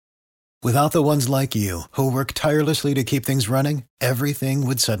Without the ones like you, who work tirelessly to keep things running, everything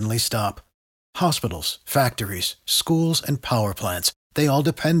would suddenly stop. Hospitals, factories, schools, and power plants, they all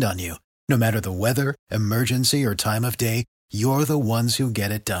depend on you. No matter the weather, emergency, or time of day, you're the ones who get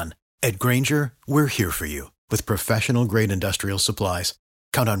it done. At Grainger, we're here for you with professional-grade industrial supplies.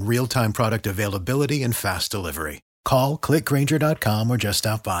 Count on real-time product availability and fast delivery. Call, click Grainger.com, or just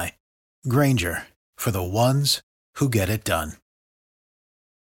stop by. Grainger, for the ones who get it done.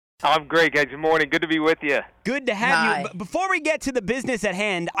 I'm great, guys. Good morning. Good to be with you. Good to have Hi. you. But before we get to the business at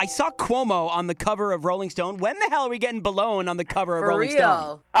hand, I saw Cuomo on the cover of Rolling Stone. When the hell are we getting Bellone on the cover of For Rolling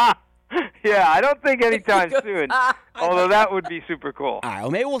real. Stone? Yeah, I don't think anytime soon, although that would be super cool. All right,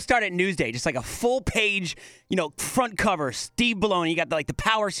 well, maybe we'll start at Newsday, just like a full page, front cover, Steve Bellone. You got the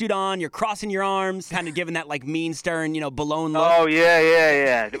power suit on, you're crossing your arms, kind of giving that mean, stern, Bellone look. Oh,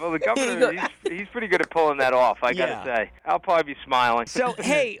 yeah. Well, the governor, he's pretty good at pulling that off, I got to say. I'll probably be smiling. So,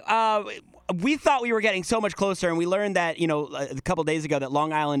 hey, we thought we were getting so much closer, and we learned that, a couple days ago that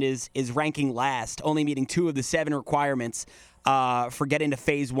Long Island is ranking last, only meeting 2 of the 7 requirements for getting to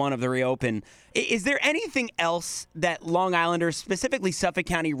phase 1 of the reopen. Is there anything else that Long Islanders, specifically Suffolk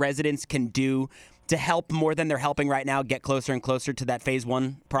County residents, can do to help more than they're helping right now get closer and closer to that phase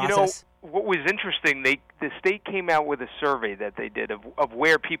 1 process? What was interesting, the state came out with a survey that they did of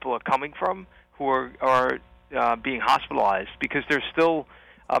where people are coming from who are being hospitalized, because there's still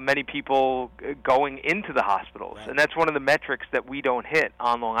many people going into the hospitals. Right. And that's one of the metrics that we don't hit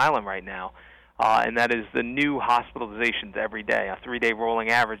on Long Island right now. And that is the new hospitalizations every day, a 3-day rolling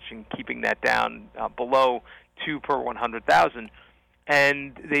average, and keeping that down below 2 per 100,000.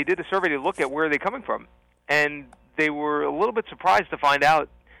 And they did a survey to look at where they're coming from. And they were a little bit surprised to find out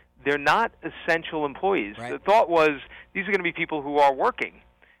they're not essential employees. Right. The thought was these are going to be people who are working.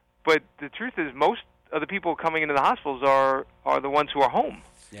 But the truth is most of the people coming into the hospitals are the ones who are home.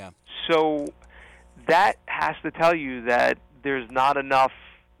 Yeah. So that has to tell you that there's not enough.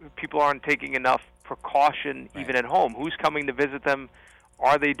 People aren't taking enough precaution even at home. Who's coming to visit them?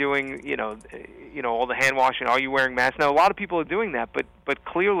 Are they doing, all the hand washing? Are you wearing masks? Now, a lot of people are doing that, but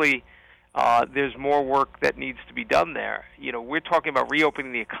clearly there's more work that needs to be done there. We're talking about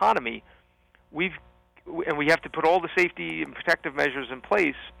reopening the economy. We have to put all the safety and protective measures in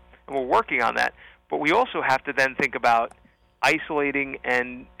place, and we're working on that. But we also have to then think about isolating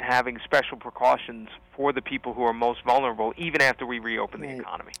and having special precautions for the people who are most vulnerable, even after we reopen the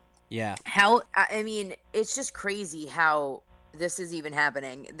economy. Yeah. It's just crazy how this is even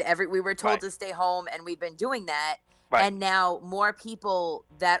happening. We were told to stay home, and we've been doing that. Right. And now more people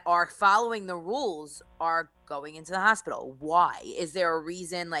that are following the rules are going into the hospital. Why? Is there a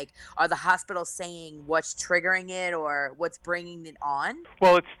reason? Are the hospitals saying what's triggering it or what's bringing it on?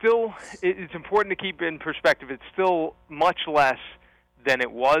 Well, it's important to keep in perspective. It's still much less than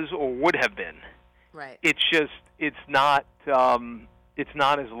it was or would have been. Right. It's not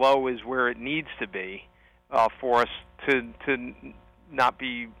as low as where it needs to be for us to not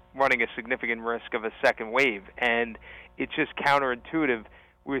be running a significant risk of a second wave. And it's just counterintuitive.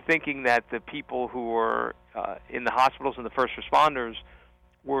 We're thinking that the people who were in the hospitals and the first responders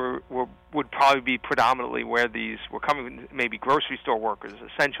would probably be predominantly where these were coming, maybe grocery store workers,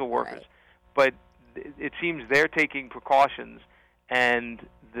 essential workers. Right. But it seems they're taking precautions, and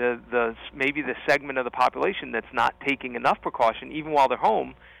maybe the segment of the population that's not taking enough precaution, even while they're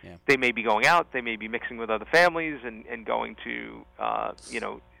home, they may be going out, they may be mixing with other families and going to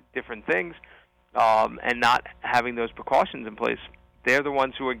different things, and not having those precautions in place. They're the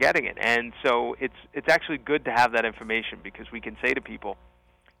ones who are getting it. And so it's actually good to have that information, because we can say to people,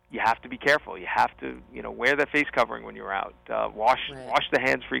 you have to be careful. You have to wear that face covering when you're out. Wash the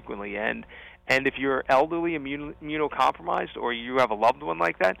hands frequently. And if you're elderly, immunocompromised, or you have a loved one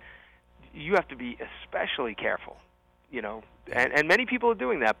like that, you have to be especially careful. And many people are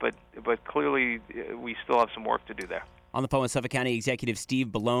doing that, but clearly we still have some work to do there. On the phone with Suffolk County Executive Steve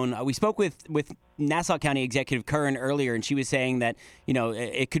Bellone. We spoke with Nassau County Executive Curran earlier, and she was saying that,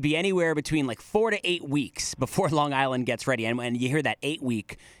 it could be anywhere between 4 to 8 weeks before Long Island gets ready. And you hear that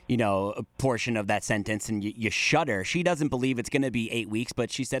 8-week, portion of that sentence, and you shudder. She doesn't believe it's going to be 8 weeks,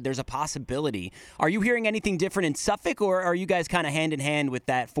 but she said there's a possibility. Are you hearing anything different in Suffolk, or are you guys kind of hand in hand with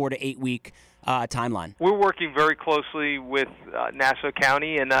that 4 to 8 week timeline? We're working very closely with Nassau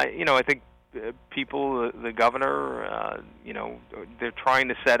County, and I think people, the governor, they're trying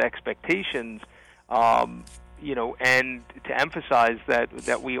to set expectations, and to emphasize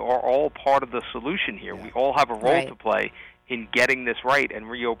that we are all part of the solution here. We all have a role to play in getting this right and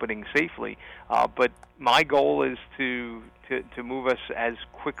reopening safely. But my goal is to move us as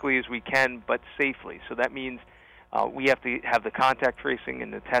quickly as we can, but safely. So that means We have to have the contact tracing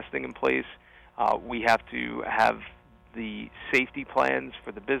and the testing in place. We have to have the safety plans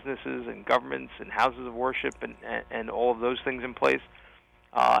for the businesses and governments and houses of worship and all of those things in place.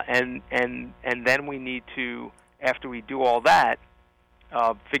 And then we need to, after we do all that,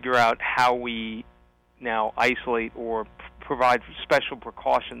 figure out how we now isolate or provide special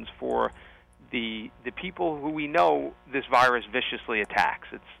precautions for the people who we know this virus viciously attacks.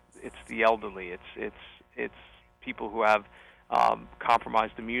 It's the elderly. It's people who have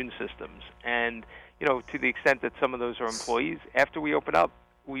compromised immune systems. And to the extent that some of those are employees, after we open up,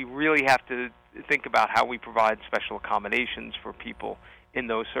 we really have to think about how we provide special accommodations for people in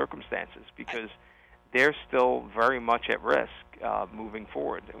those circumstances, because they're still very much at risk moving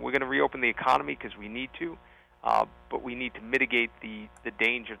forward. And we're going to reopen the economy because we need to, but we need to mitigate the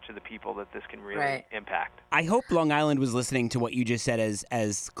danger to the people that this can really impact. I hope Long Island was listening to what you just said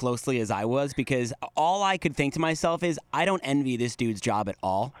as closely as I was, because all I could think to myself is I don't envy this dude's job at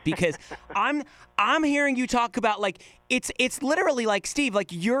all, because I'm hearing you talk about, like, it's literally like, Steve, like,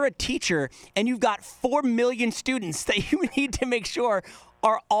 you're a teacher and you've got 4 million students that you need to make sure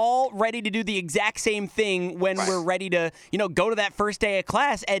are all ready to do the exact same thing when we're ready to, go to that first day of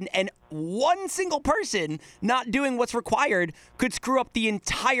class, and one single person not doing what's required could screw up the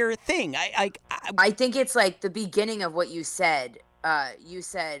entire thing. I think it's like the beginning of what you said. You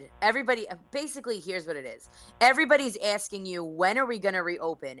said everybody, basically, here's what it is. Everybody's asking you, when are we going to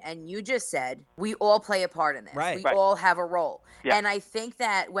reopen? And you just said, we all play a part in this. We all have a role. Yeah. And I think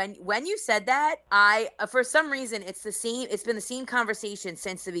that when you said that, for some reason, it's been the same conversation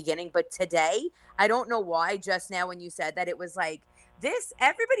since the beginning. But today, I don't know why, just now when you said that, it was like this,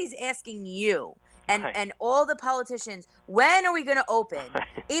 everybody's asking you. And all the politicians, when are we going to open?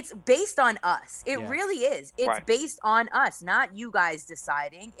 It's based on us. It really is. It's based on us, not you guys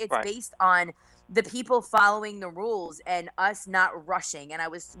deciding. It's based on the people following the rules and us not rushing. And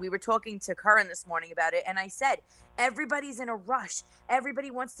we were talking to Curran this morning about it, and I said, everybody's in a rush.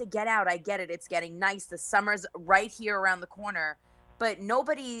 Everybody wants to get out. I get it. It's getting nice. The summer's right here around the corner. But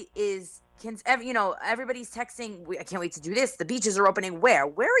nobody is, everybody's texting, I can't wait to do this. The beaches are opening. Where are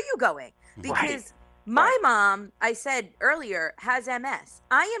you going? Because my mom, I said earlier, has MS.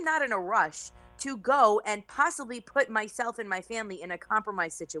 I am not in a rush to go and possibly put myself and my family in a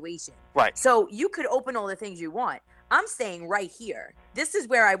compromised situation. So you could open all the things you want. I'm staying right here. This is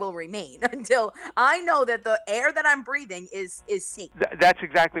where I will remain until I know that the air that I'm breathing is safe. That's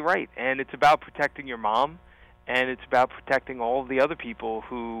exactly right. And it's about protecting your mom, and it's about protecting all of the other people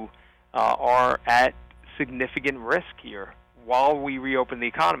who are at significant risk here while we reopen the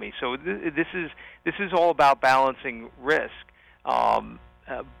economy. So this is all about balancing risk.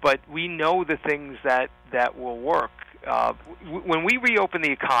 But we know the things that will work. When we reopen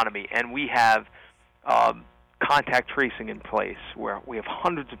the economy and we have contact tracing in place, where we have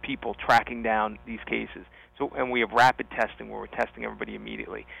hundreds of people tracking down these cases, and we have rapid testing where we're testing everybody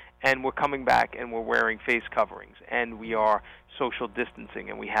immediately, and we're coming back and we're wearing face coverings, and we are social distancing,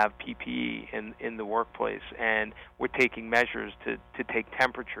 and we have PPE in the workplace, and we're taking measures to take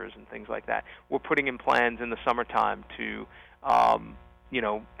temperatures and things like that. We're putting in plans in the summertime to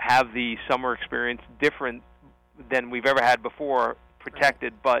have the summer experience different than we've ever had before,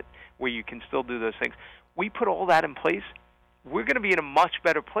 protected, but where you can still do those things. We put all that in place. We're going to be in a much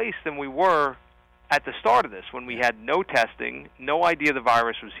better place than we were at the start of this, when we had no testing, no idea the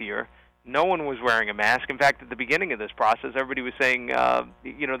virus was here, no one was wearing a mask. In fact, at the beginning of this process, everybody was saying,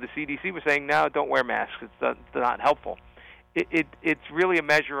 the CDC was saying, no, don't wear masks. It's not helpful. It's really a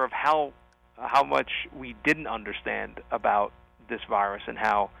measure of how much we didn't understand about this virus and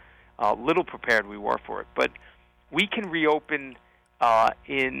how little prepared we were for it. But we can reopen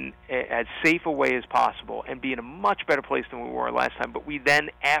in as safe a way as possible and be in a much better place than we were last time. But we then,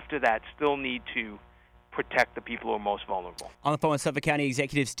 after that, still need to protect the people who are most vulnerable. On the phone with Suffolk County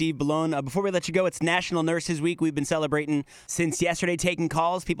Executive Steve Bellone. Before we let you go, it's National Nurses Week. We've been celebrating since yesterday, taking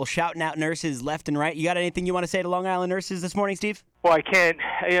calls, people shouting out nurses left and right. You got anything you want to say to Long Island nurses this morning, Steve? Well, I can't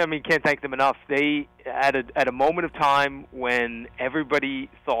thank them enough. They, at a moment of time when everybody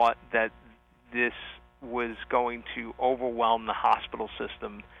thought that this was going to overwhelm the hospital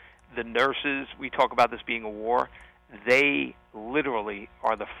system, the nurses, we talk about this being a war, they literally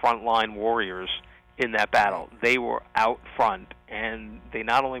are the frontline warriors in that battle. They were out front, and they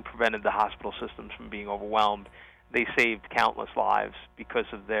not only prevented the hospital systems from being overwhelmed, they saved countless lives because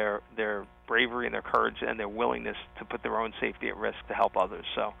of their bravery and their courage and their willingness to put their own safety at risk to help others.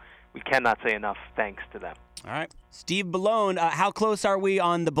 So we cannot say enough thanks to them. All right. Steve Bellone, how close are we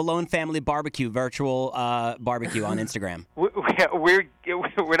on the Bellone family barbecue, virtual barbecue on Instagram? We're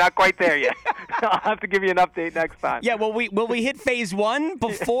not quite there yet. I'll have to give you an update next time. Yeah, will we hit phase 1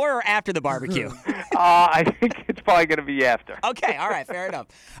 before or after the barbecue? I think it's probably going to be after. Okay, all right, fair enough.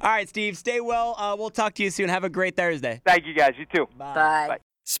 All right, Steve, stay well. We'll talk to you soon. Have a great Thursday. Thank you, guys. You too. Bye. Bye.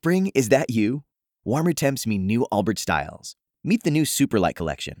 Spring, is that you? Warmer temps mean new Allbirds styles. Meet the new Superlight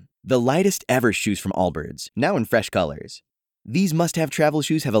collection, the lightest ever shoes from Allbirds, now in fresh colors. These must-have travel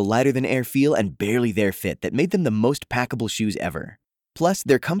shoes have a lighter-than-air feel and barely-there fit that made them the most packable shoes ever. Plus,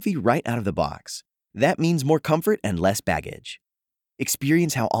 they're comfy right out of the box. That means more comfort and less baggage.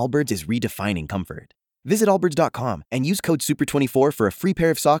 Experience how Allbirds is redefining comfort. Visit allbirds.com and use code SUPER24 for a free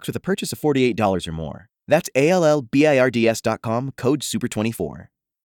pair of socks with a purchase of $48 or more. That's ALLBIRDS.com, code SUPER24.